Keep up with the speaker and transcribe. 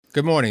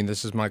Good morning.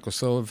 This is Michael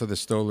Sullivan for the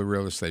Stoller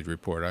Real Estate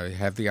Report. I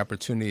have the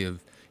opportunity of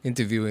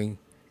interviewing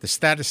the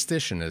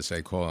statistician, as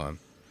they call him,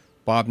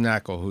 Bob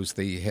Knakal, who's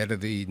the head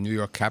of the New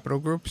York Capital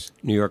Groups.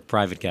 New York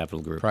Private Capital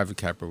Group. Private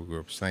Capital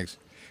Groups, thanks.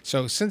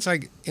 So since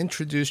I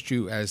introduced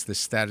you as the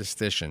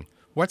statistician,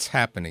 what's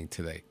happening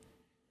today?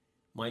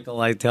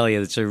 Michael, I tell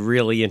you, it's a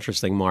really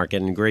interesting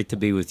market, and great to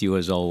be with you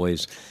as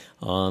always.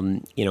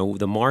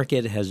 The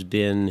market has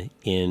been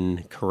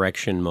in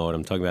correction mode.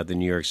 I'm talking about the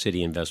New York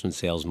City investment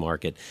sales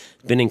market.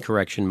 It's been in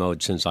correction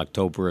mode since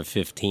October of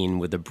 15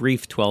 with a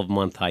brief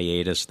 12-month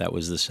hiatus. That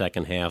was the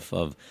second half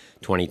of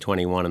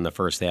 2021 and the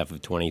first half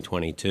of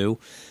 2022.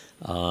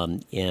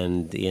 And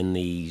in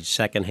the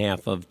second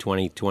half of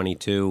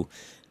 2022,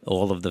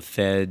 all of the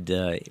Fed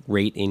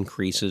rate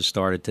increases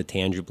started to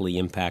tangibly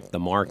impact the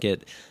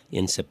market.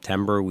 In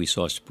September, we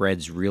saw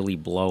spreads really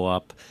blow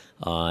up,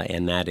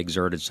 and that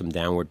exerted some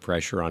downward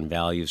pressure on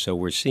value. So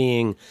we're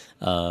seeing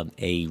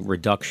a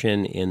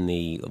reduction in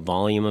the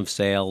volume of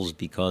sales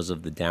because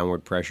of the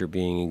downward pressure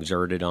being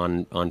exerted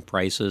on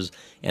prices,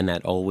 and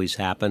that always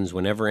happens.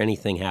 Whenever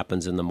anything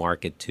happens in the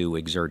market to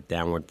exert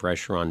downward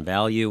pressure on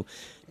value,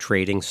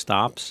 trading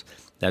stops.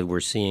 That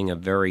we're seeing a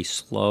very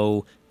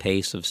slow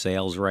pace of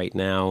sales right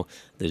now.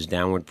 There's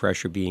downward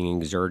pressure being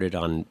exerted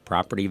on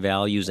property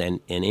values, and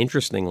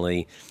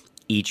interestingly,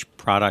 each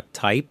product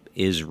type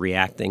is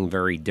reacting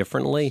very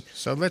differently.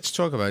 So let's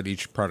talk about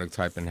each product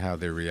type and how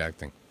they're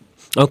reacting.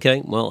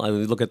 Okay, well, I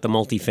look at the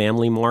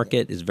multifamily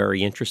market. It's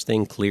very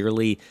interesting.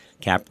 Clearly,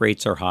 cap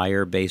rates are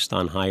higher based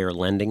on higher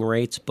lending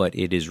rates, but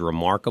it is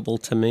remarkable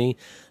to me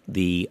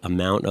the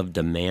amount of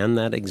demand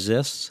that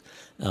exists.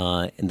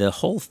 The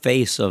whole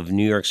face of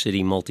New York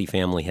City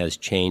multifamily has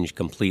changed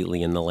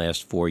completely in the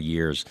last 4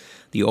 years.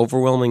 The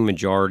overwhelming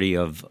majority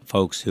of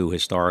folks who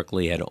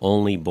historically had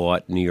only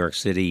bought New York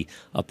City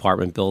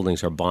apartment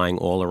buildings are buying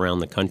all around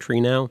the country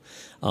now.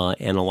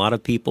 And a lot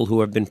of people who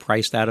have been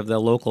priced out of their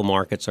local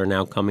markets are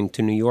now coming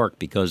to New York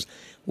because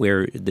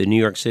where the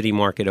New York City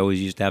market always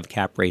used to have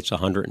cap rates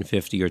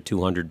 150 or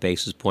 200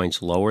 basis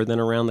points lower than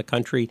around the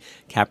country,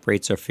 cap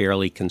rates are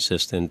fairly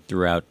consistent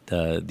throughout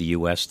the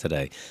U.S.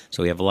 today.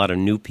 So we have a lot of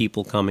new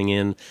people coming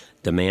in,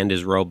 demand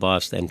is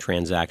robust, and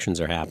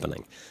transactions are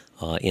happening.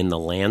 In the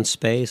land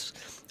space,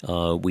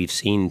 we've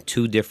seen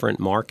two different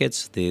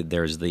markets.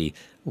 There's the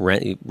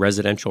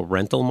residential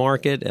rental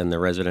market and the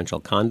residential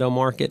condo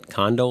market.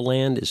 Condo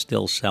land is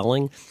still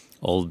selling,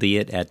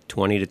 albeit at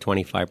 20 to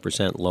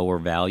 25% lower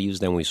values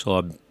than we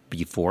saw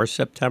before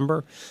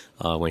September,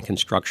 when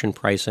construction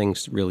pricing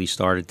really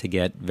started to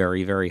get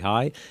very, very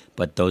high.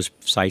 But those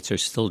sites are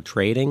still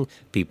trading.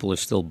 People are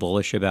still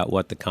bullish about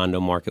what the condo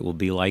market will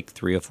be like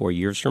 3 or 4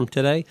 years from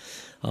today.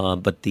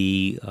 But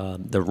the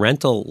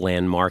rental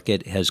land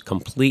market has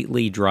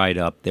completely dried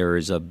up. There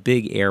is a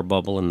big air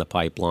bubble in the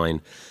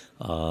pipeline.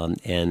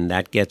 And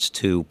that gets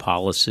to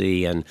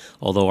policy. And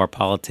although our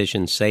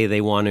politicians say they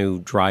want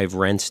to drive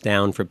rents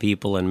down for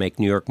people and make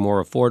New York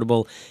more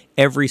affordable,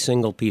 every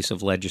single piece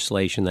of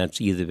legislation that's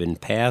either been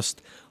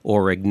passed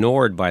or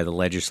ignored by the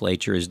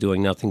legislature is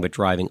doing nothing but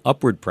driving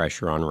upward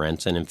pressure on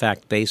rents. And in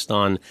fact, based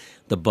on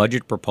the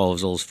budget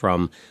proposals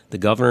from the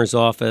governor's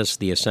office,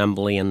 the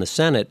Assembly, and the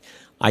Senate,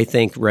 I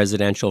think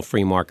residential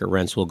free market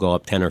rents will go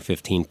up 10 or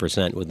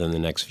 15% within the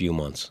next few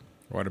months.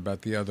 What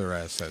about the other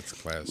assets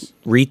class?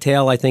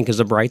 Retail, I think, is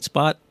a bright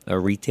spot.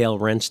 Retail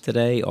rents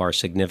today are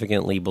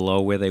significantly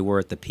below where they were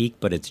at the peak,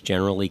 but it's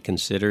generally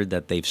considered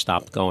that they've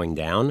stopped going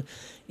down.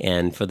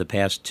 And for the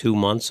past 2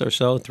 months or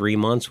so, 3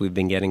 months, we've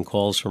been getting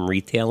calls from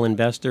retail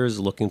investors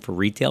looking for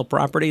retail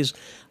properties.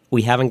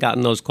 We haven't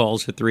gotten those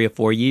calls for 3 or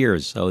 4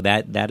 years. So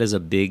that is a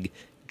big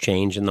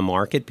change in the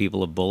market.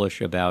 People are bullish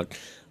about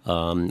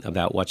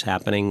what's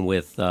happening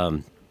with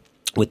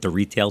the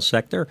retail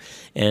sector.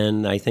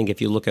 And I think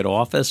if you look at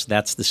office,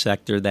 that's the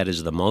sector that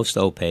is the most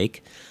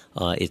opaque.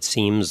 It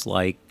seems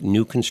like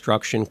new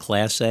construction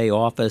Class A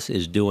office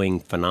is doing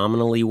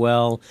phenomenally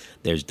well.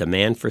 There's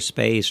demand for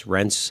space.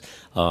 Rents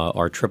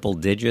are triple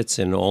digits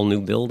in all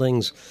new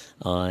buildings,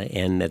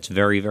 and that's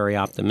very, very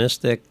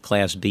optimistic.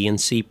 Class B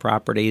and C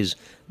properties,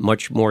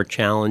 much more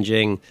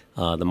challenging.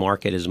 The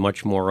market is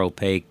much more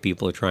opaque.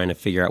 People are trying to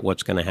figure out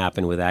what's going to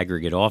happen with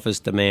aggregate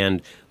office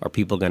demand. Are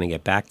people going to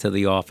get back to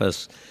the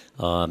office?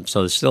 So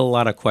there's still a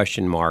lot of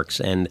question marks,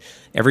 and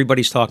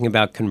everybody's talking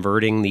about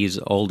converting these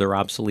older,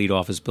 obsolete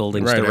office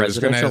buildings to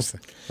residential.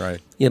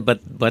 Right. Yeah,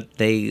 but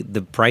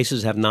the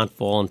prices have not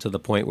fallen to the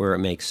point where it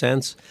makes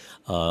sense.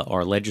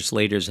 Our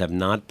legislators have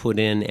not put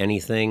in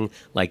anything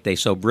like they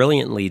so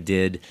brilliantly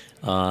did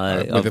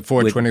with the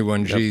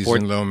 421Gs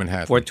in Lower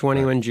Manhattan.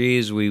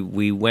 421Gs,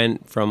 we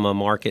went from a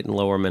market in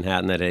Lower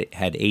Manhattan that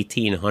had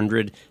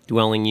 1,800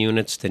 dwelling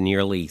units to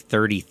nearly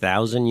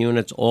 30,000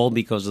 units, all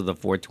because of the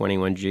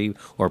 421G,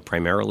 or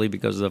primarily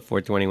because of the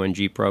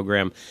 421G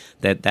program.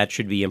 That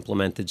should be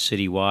implemented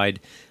citywide.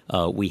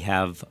 We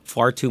have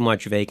far too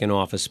much vacant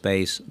office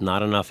space,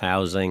 not enough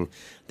housing.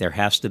 There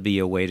has to be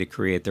a way to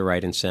create the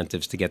right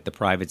incentives to get the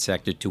private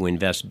sector to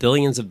invest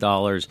billions of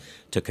dollars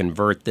to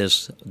convert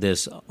this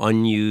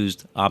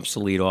unused,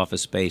 obsolete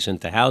office space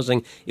into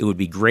housing. It would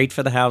be great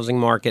for the housing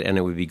market, and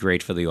it would be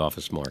great for the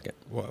office market.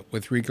 Well,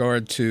 with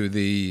regard to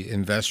the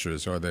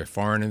investors, are there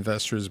foreign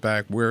investors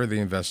back? Where are the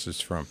investors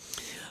from?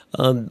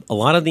 A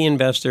lot of the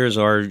investors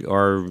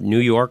are New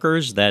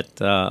Yorkers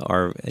that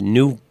are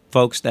new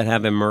folks that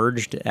have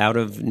emerged out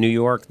of New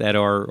York that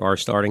are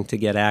starting to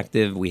get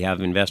active. We have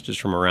investors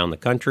from around the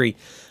country.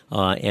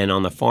 And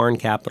on the foreign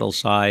capital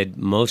side,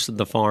 most of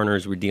the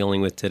foreigners we're dealing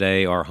with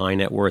today are high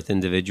net worth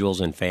individuals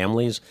and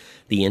families.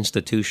 The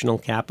institutional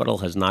capital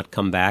has not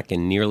come back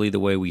in nearly the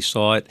way we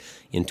saw it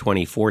in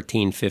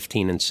 2014,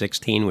 15, and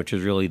 16, which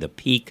was really the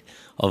peak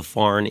of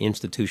foreign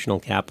institutional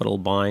capital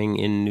buying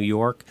in New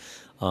York.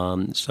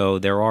 So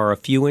there are a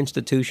few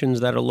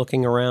institutions that are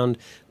looking around,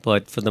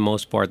 but for the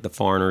most part, the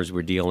foreigners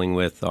we're dealing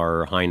with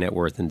are high net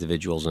worth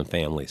individuals and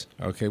families.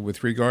 Okay,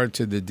 with regard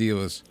to the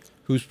dealers,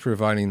 who's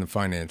providing the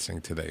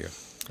financing today?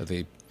 Are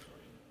they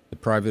the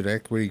private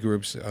equity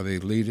groups? Are they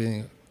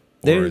leading?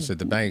 Or is it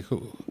the bank?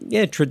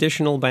 Yeah,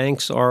 traditional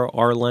banks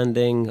are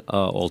lending.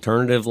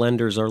 Alternative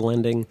lenders are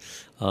lending.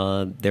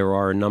 There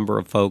are a number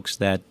of folks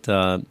that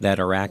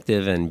are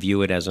active and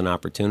view it as an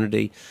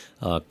opportunity.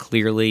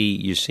 Clearly,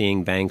 you're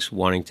seeing banks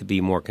wanting to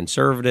be more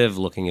conservative,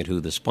 looking at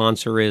who the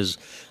sponsor is,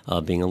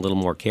 being a little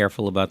more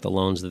careful about the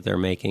loans that they're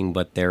making.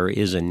 But there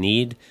is a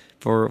need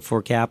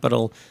for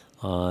capital,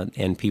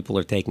 and people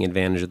are taking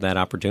advantage of that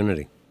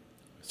opportunity.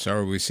 So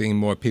are we seeing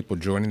more people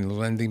joining the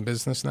lending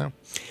business now?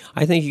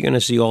 I think you're going to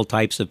see all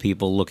types of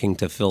people looking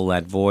to fill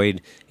that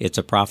void. It's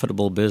a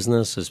profitable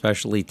business,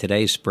 especially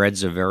today.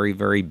 Spreads are very,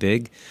 very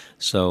big.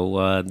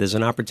 So there's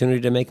an opportunity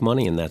to make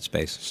money in that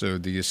space. So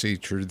do you see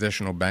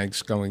traditional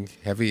banks going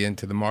heavy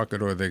into the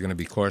market, or are they going to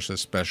be cautious,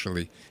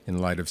 especially in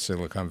light of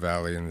Silicon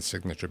Valley and the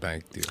Signature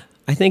Bank deal?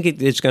 I think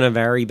it's going to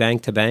vary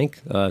bank to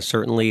bank.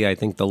 Certainly, I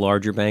think the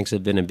larger banks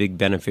have been a big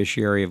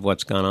beneficiary of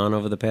what's gone on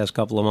over the past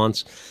couple of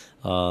months.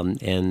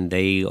 And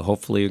they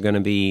hopefully are going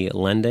to be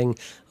lending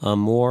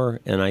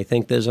more. And I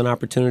think there's an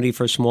opportunity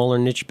for smaller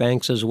niche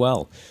banks as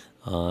well.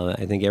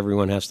 I think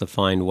everyone has to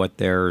find what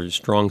their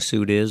strong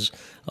suit is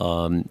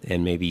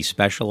and maybe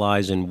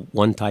specialize in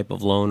one type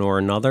of loan or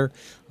another.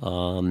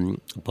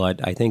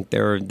 But I think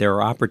there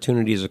are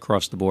opportunities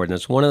across the board. And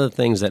it's one of the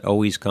things that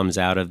always comes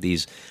out of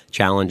these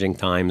challenging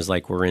times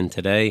like we're in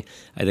today.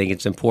 I think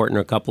it's important,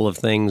 a couple of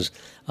things.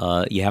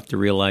 You have to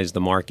realize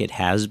the market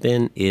has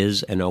been,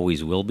 is, and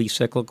always will be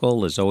cyclical.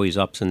 There's always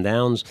ups and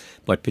downs.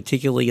 But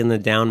particularly in the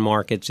down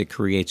markets, it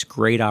creates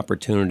great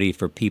opportunity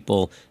for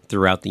people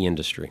throughout the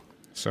industry.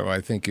 So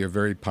I think you're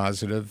very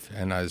positive,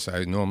 and as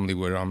I normally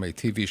would on my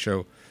TV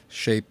show,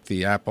 Shape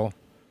the Apple.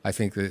 I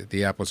think that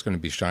the apple's going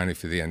to be shiny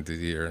for the end of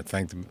the year. I'd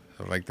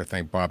like to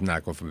thank Bob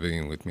Knakal for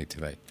being with me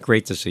today.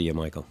 Great to see you,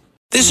 Michael.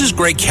 This is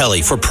Greg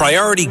Kelly for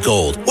Priority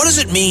Gold. What does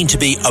it mean to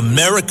be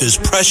America's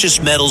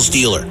precious metals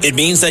dealer? It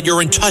means that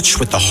you're in touch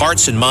with the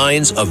hearts and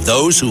minds of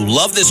those who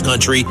love this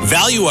country,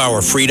 value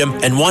our freedom,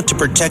 and want to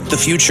protect the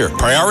future.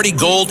 Priority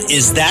Gold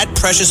is that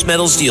precious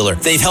metals dealer.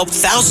 They've helped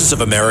thousands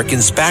of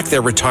Americans back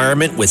their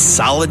retirement with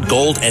solid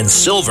gold and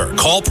silver.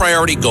 Call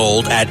Priority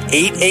Gold at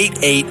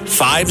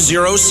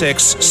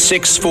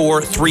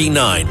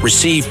 888-506-6439.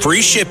 Receive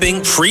free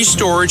shipping, free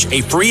storage,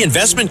 a free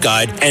investment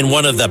guide, and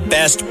one of the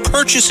best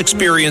purchase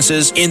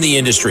experiences in the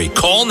industry.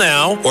 Call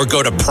now or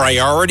go to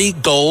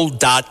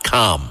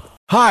PriorityGold.com.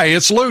 Hi,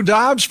 it's Lou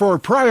Dobbs for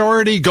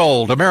Priority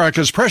Gold,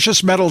 America's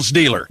precious metals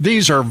dealer.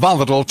 These are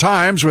volatile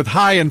times with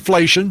high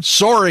inflation,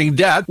 soaring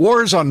debt,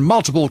 wars on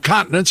multiple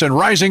continents, and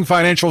rising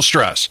financial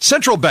stress.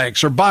 Central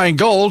banks are buying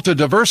gold to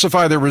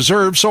diversify their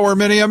reserves, so are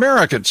many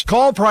Americans.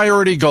 Call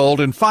Priority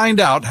Gold and find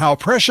out how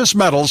precious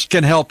metals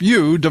can help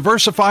you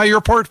diversify your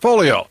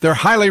portfolio. They're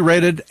highly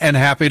rated and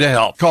happy to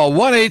help. Call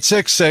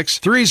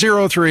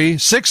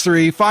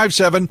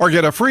 1-866-303-6357 or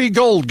get a free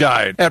gold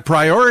guide at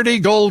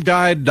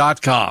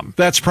PriorityGoldGuide.com.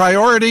 That's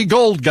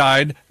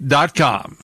PriorityGoldGuide.com.